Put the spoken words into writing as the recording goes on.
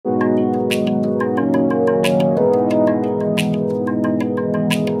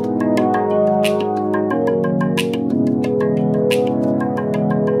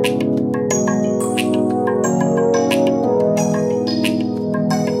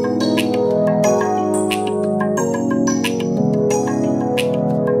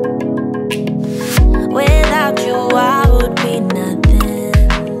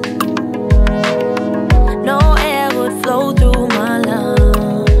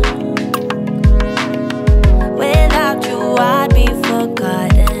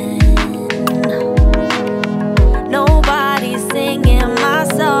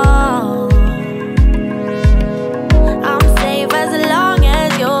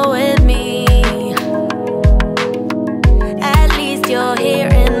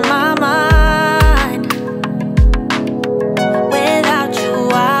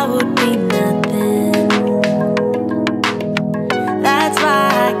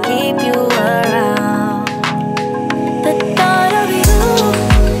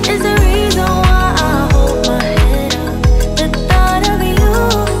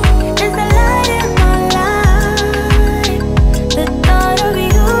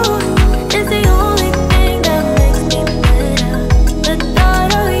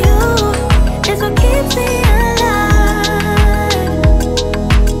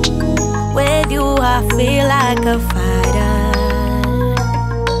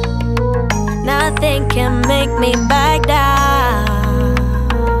Nothing can make me back down.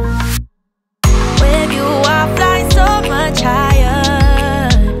 With you I fly so much higher.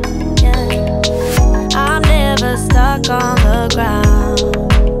 Yeah. I'm never stuck on the ground.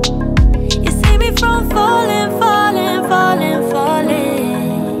 You save me from falling, falling, falling,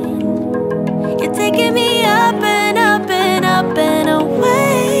 falling. You're taking me up and up and up and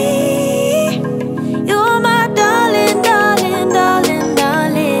away. You're my darling, darling, darling,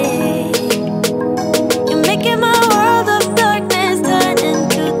 darling. You're making my world of darkness turn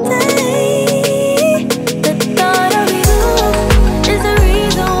into day. The thought of you is the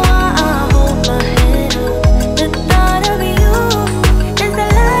reason why I hold my head up. The thought of you is the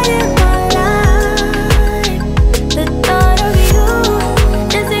light in my life. The thought of you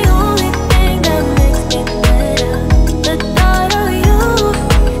is the only thing that makes me better. The thought of you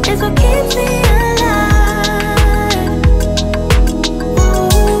is what keeps me alive.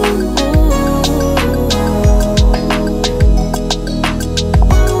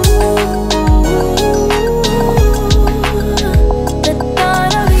 The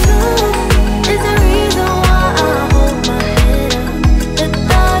thought of you is the reason why I hold my head up. The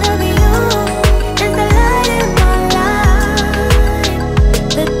thought of you is the light in my life.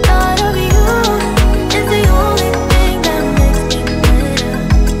 The thought of you is the only thing that makes me better.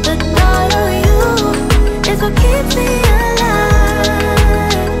 The thought of you is what keeps me alive.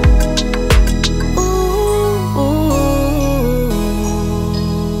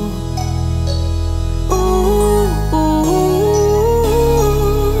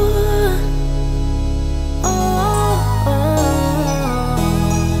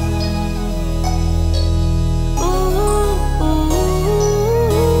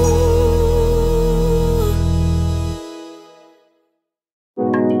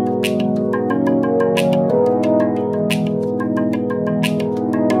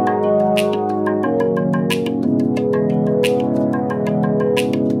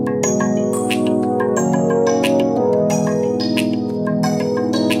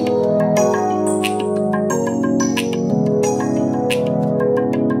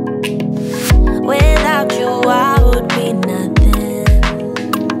 Without you, I would be nothing.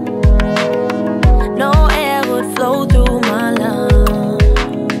 No air would flow through my lungs.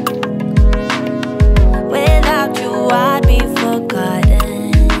 Without you, I'd be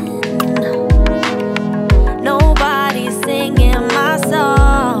forgotten. Nobody's singing my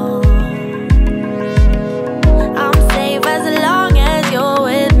song. I'm safe as long as you're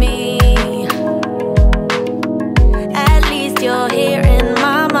with me. At least you're here in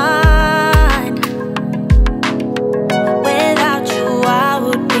my mind. Without you, I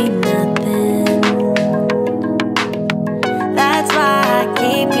would be nothing. That's why I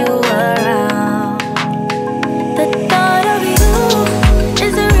keep you around. The thought of you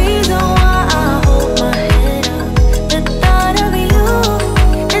is the reason why I hold my head up. The thought of you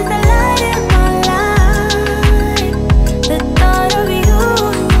is the light in my life. The thought of you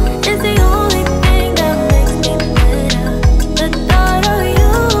is the only thing that makes me better. The thought of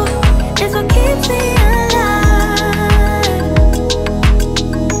you is what keeps me alive.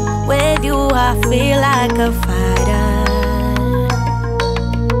 With you I feel like a fighter.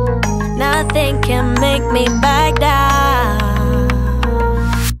 Nothing can make me back down.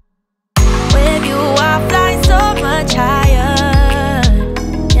 With you I fly so much higher.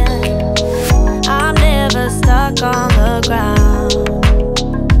 Yeah. I'm never stuck on the ground.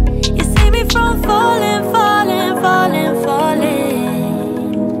 You save me from falling, falling, falling, falling.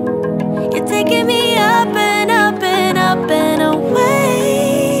 You're taking me up and up and up and away.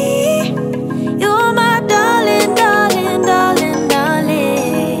 You're my darling, darling, darling,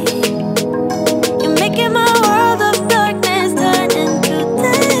 darling. You're making my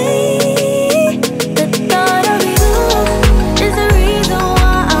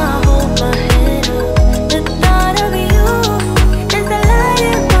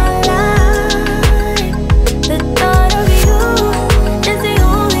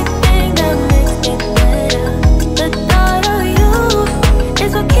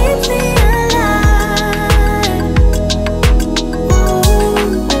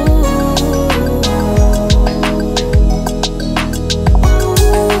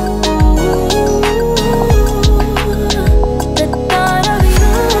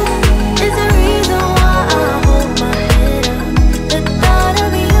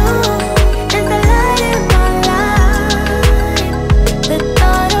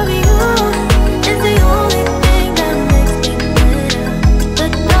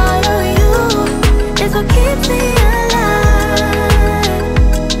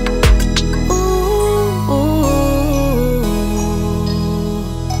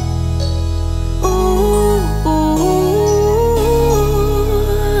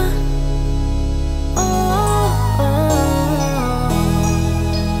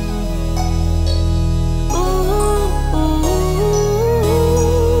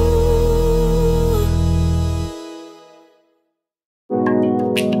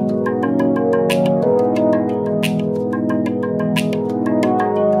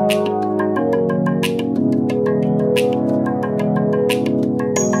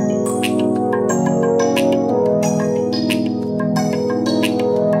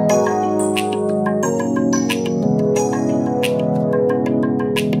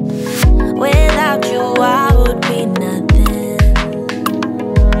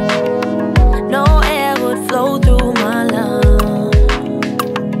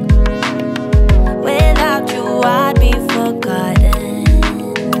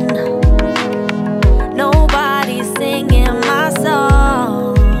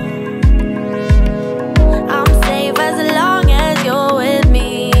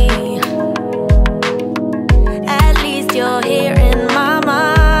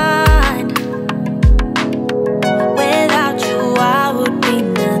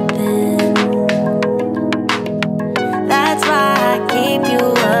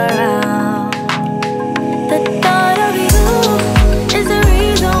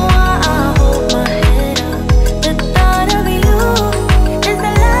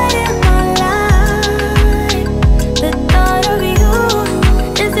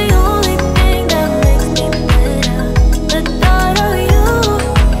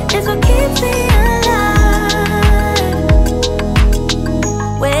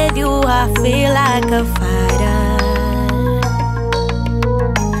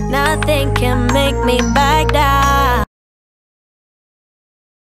nothing can make me back down.